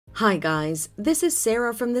Hi guys, this is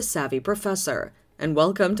Sarah from The Savvy Professor, and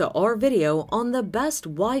welcome to our video on the best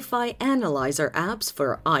Wi-Fi analyzer apps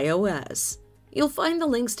for iOS. You'll find the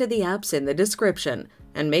links to the apps in the description,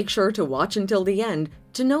 and make sure to watch until the end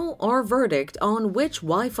to know our verdict on which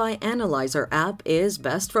Wi-Fi analyzer app is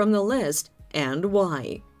best from the list and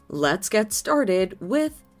why. Let's get started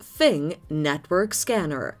with Fing Network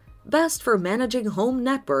Scanner, best for managing home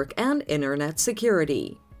network and internet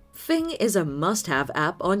security. Fing is a must-have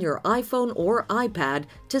app on your iPhone or iPad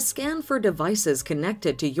to scan for devices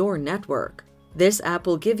connected to your network. This app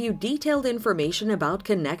will give you detailed information about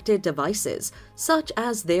connected devices, such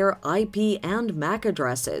as their IP and MAC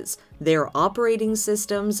addresses, their operating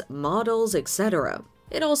systems, models, etc.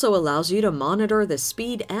 It also allows you to monitor the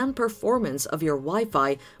speed and performance of your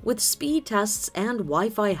Wi-Fi with speed tests and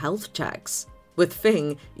Wi-Fi health checks. With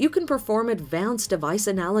Fing, you can perform advanced device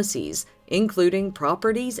analyses, including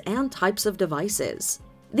properties and types of devices.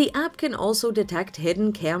 The app can also detect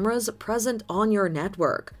hidden cameras present on your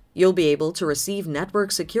network. You'll be able to receive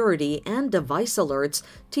network security and device alerts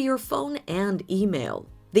to your phone and email.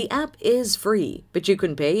 The app is free, but you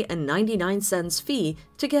can pay a 99-cent fee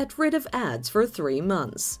to get rid of ads for 3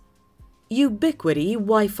 months. Ubiquiti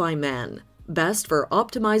Wifiman, best for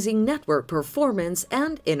optimizing network performance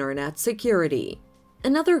and internet security.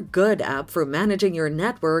 Another good app for managing your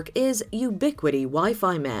network is Ubiquiti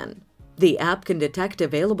Wifiman. The app can detect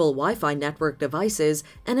available Wi-Fi network devices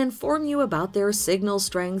and inform you about their signal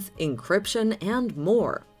strength, encryption, and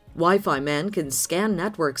more. Wifiman can scan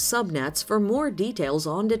network subnets for more details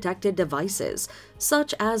on detected devices,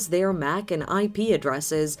 such as their MAC and IP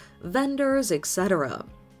addresses, vendors, etc.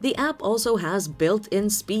 The app also has built-in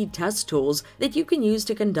speed test tools that you can use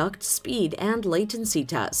to conduct speed and latency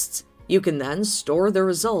tests. You can then store the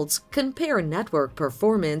results, compare network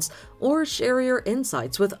performance, or share your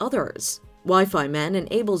insights with others. Wifiman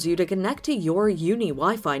enables you to connect to your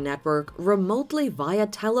Wi-Fi network remotely via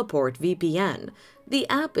Teleport VPN. The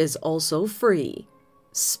app is also free.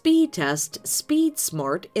 Test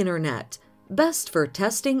SpeedSmart Internet, best for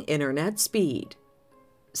testing internet speed.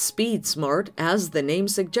 SpeedSmart, as the name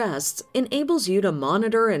suggests, enables you to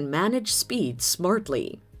monitor and manage speed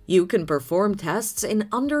smartly. You can perform tests in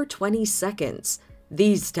under 20 seconds.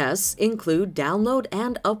 These tests include download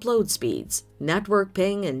and upload speeds, network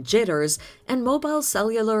ping and jitters, and mobile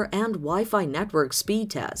cellular and Wi-Fi network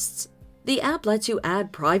speed tests. The app lets you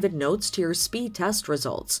add private notes to your speed test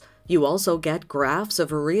results. You also get graphs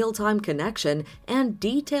of a real-time connection and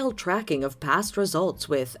detailed tracking of past results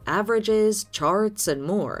with averages, charts, and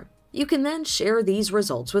more. You can then share these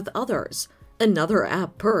results with others. Another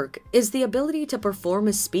app perk is the ability to perform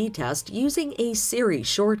a speed test using a Siri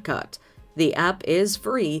shortcut. The app is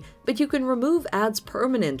free, but you can remove ads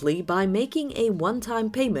permanently by making a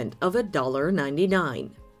one-time payment of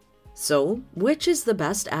 $1.99. So, which is the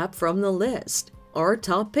best app from the list? Our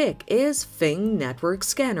top pick is Fing Network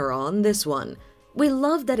Scanner on this one. We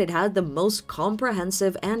love that it had the most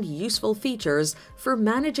comprehensive and useful features for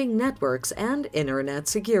managing networks and internet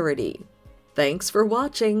security. Thanks for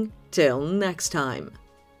watching. Till next time.